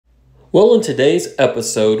Well, in today's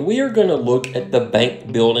episode, we are going to look at the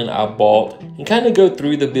bank building I bought and kind of go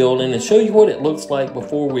through the building and show you what it looks like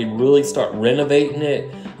before we really start renovating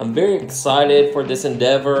it. I'm very excited for this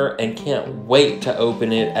endeavor and can't wait to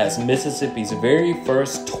open it as Mississippi's very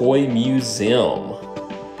first toy museum.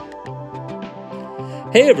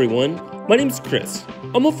 Hey everyone, my name's Chris.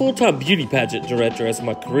 I'm a full-time beauty pageant director as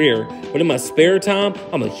my career, but in my spare time,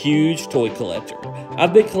 I'm a huge toy collector.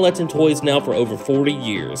 I've been collecting toys now for over 40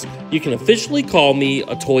 years. You can officially call me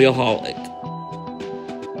a toyaholic.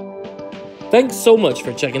 Thanks so much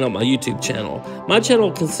for checking out my YouTube channel. My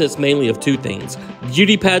channel consists mainly of two things: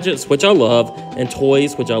 beauty pageants, which I love, and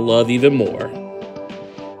toys, which I love even more.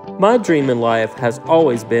 My dream in life has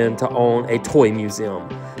always been to own a toy museum.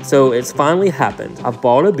 So it's finally happened. I've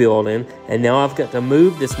bought a building, and now I've got to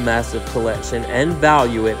move this massive collection and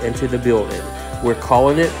value it into the building. We're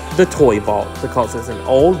calling it the Toy Vault because it's an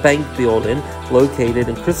old bank building located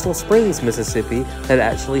in Crystal Sorings, Mississippi that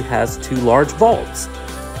actually has two large vaults.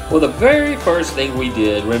 Well, the very first thing we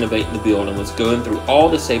did renovating the building was going through all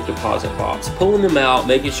the safe deposit boxes, pulling them out,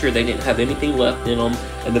 making sure they didn't have anything left in them,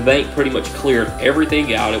 and the bank pretty much cleared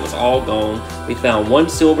everything out. It was all gone. We found one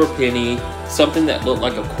silver penny, something that looked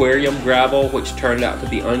like aquarium gravel, which turned out to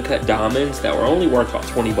be uncut diamonds that were only worth about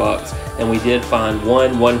 20 bucks, and we did find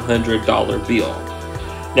one $100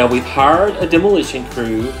 bill. Now we've hired a demolition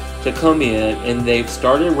crew to come in, and they've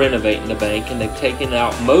started renovating the bank, and they've taken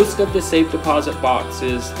out most of the safe deposit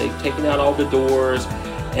boxes. They've taken out all the doors,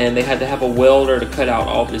 and they had to have a welder to cut out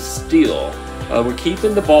all this steel. We're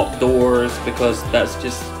keeping the vault doors because that's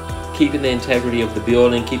just keeping the integrity of the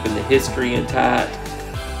building, keeping the history intact.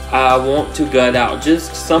 I want to gut out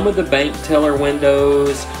just some of the bank teller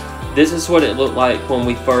windows. This is what it looked like when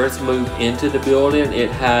we first moved into the building. It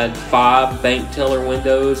had 5 bank teller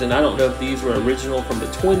windows, and I don't know if these were original from the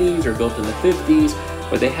 20s or built in the 50s,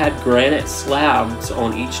 but they had granite slabs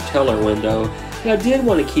on each teller window. And I did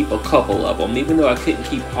want to keep a couple of them, even though I couldn't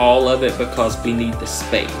keep all of it because we need the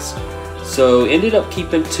space. So ended up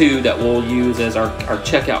keeping 2 that we'll use as our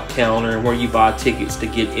checkout counter where you buy tickets to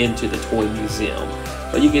get into the toy museum.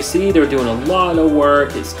 But you can see they're doing a lot of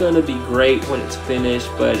work. It's going to be great when it's finished,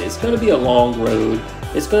 but it's going to be a long road.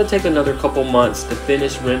 It's going to take another couple months to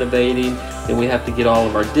finish renovating. Then we have to get all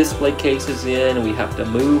of our display cases in, and we have to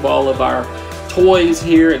move all of our toys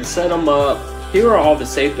here and set them up. Here are all the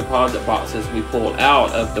safe deposit boxes we pulled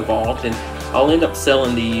out of the vault, and I'll end up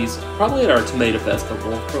selling these probably at our tomato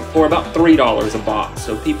festival for about $3 a box,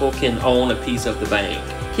 so people can own a piece of the bank,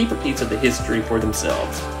 keep a piece of the history for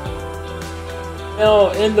themselves.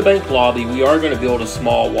 Now, in the bank lobby, we are going to build a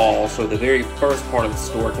small wall, so the very first part of the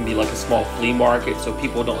store can be like a small flea market, so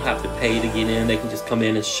people don't have to pay to get in. They can just come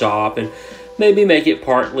in and shop, and maybe make it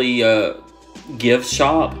partly a gift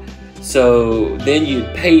shop. So then you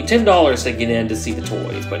pay $10 to get in to see the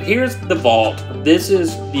toys. But here's the vault. This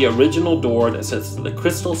is the original door that says the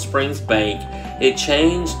Crystal Sorings Bank. It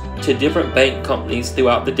changed to different bank companies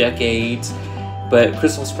throughout the decades, but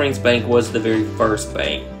Crystal Sorings Bank was the very first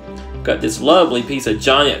bank. Got this lovely piece of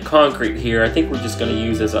giant concrete here. I think we're just going to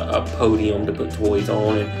use as a podium to put toys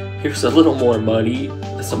on. And here's a little more money,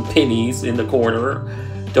 some pennies in the corner.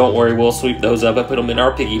 Don't worry, we'll sweep those up and put them in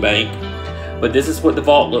our piggy bank. But this is what the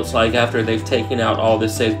vault looks like after they've taken out all the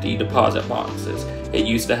safety deposit boxes. It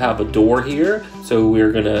used to have a door here, so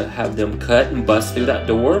we're going to have them cut and bust through that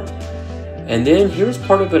door. And then here's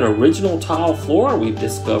part of an original tile floor we've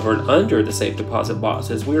discovered under the safe deposit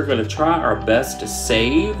boxes. We're going to try our best to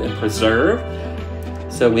save and preserve.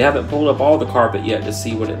 So we haven't pulled up all the carpet yet to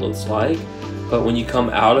see what it looks like. But when you come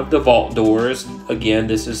out of the vault doors, again,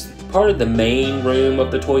 this is part of the main room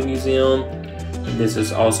of the toy museum. And this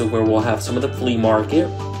is also where we'll have some of the flea market.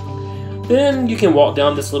 Then you can walk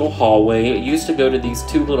down this little hallway. It used to go to these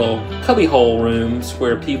 2 little cubbyhole rooms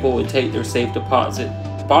where people would take their safe deposit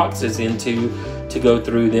boxes into to go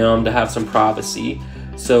through them to have some privacy.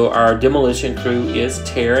 So our demolition crew is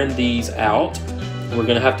tearing these out. We're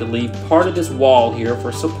going to have to leave part of this wall here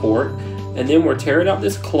for support, and then we're tearing out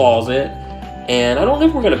this closet. And I don't know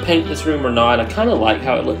if we're going to paint this room or not. I kind of like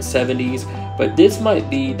how it looks 70s, but this might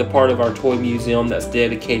be the part of our toy museum that's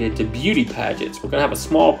dedicated to beauty pageants. We're going to have a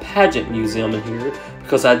small pageant museum in here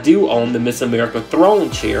because I do own the Miss America throne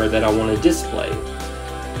chair that I want to display.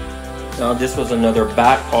 Now this was another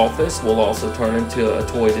back office. We'll also turn into a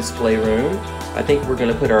toy display room. I think we're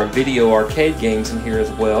going to put our video arcade games in here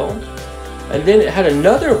as well. And then it had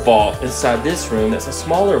another vault inside this room that's a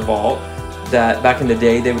smaller vault that back in the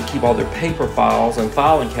day they would keep all their paper files and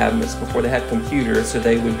filing cabinets before they had computers, so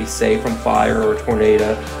they would be safe from fire or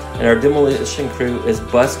tornado. And our demolition crew is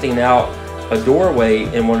busting out a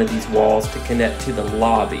doorway in one of these walls to connect to the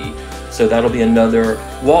lobby. So that'll be another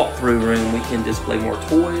walk-through room. We can display more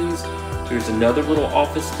toys. There's another little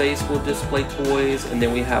office space we'll display toys, and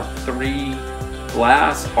then we have 3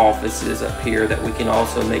 glass offices up here that we can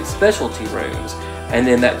also make specialty rooms, and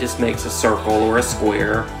then that just makes a circle or a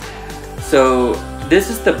square. So this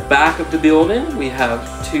is the back of the building. We have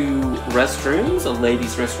 2 restrooms, a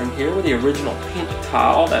ladies restroom here with the original pink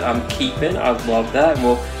tile that I'm keeping. I love that, and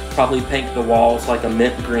we'll probably paint the walls like a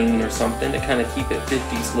mint green or something to kind of keep it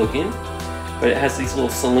 50s looking. But it has these little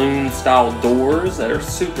saloon style doors that are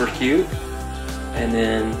super cute. And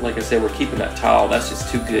then, like I said, we're keeping that tile. That's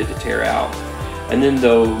just too good to tear out. And then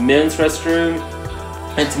the men's restroom,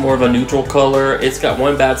 it's more of a neutral color. It's got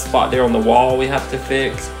one bad spot there on the wall we have to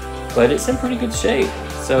fix, but it's in pretty good shape.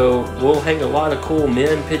 So we'll hang a lot of cool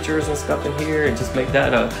men pictures and stuff in here and just make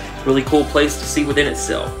that a really cool place to see within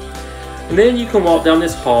itself. And then you can walk down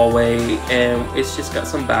this hallway and it's just got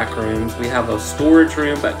some back rooms. We have a storage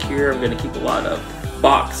room back here. I'm going to keep a lot of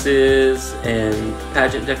boxes and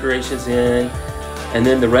pageant decorations in. And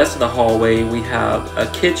then the rest of the hallway, we have a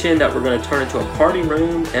kitchen that we're going to turn into a party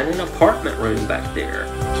room and an apartment room back there.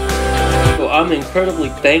 So I'm incredibly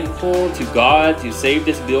thankful to God to save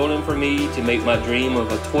this building for me, to make my dream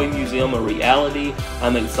of a toy museum a reality.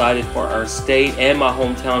 I'm excited for our state and my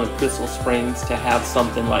hometown of Crystal Springs to have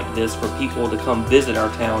something like this for people to come visit our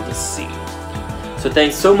town to see. So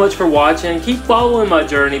thanks so much for watching. Keep following my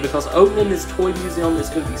journey because opening this toy museum is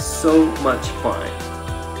going to be so much fun.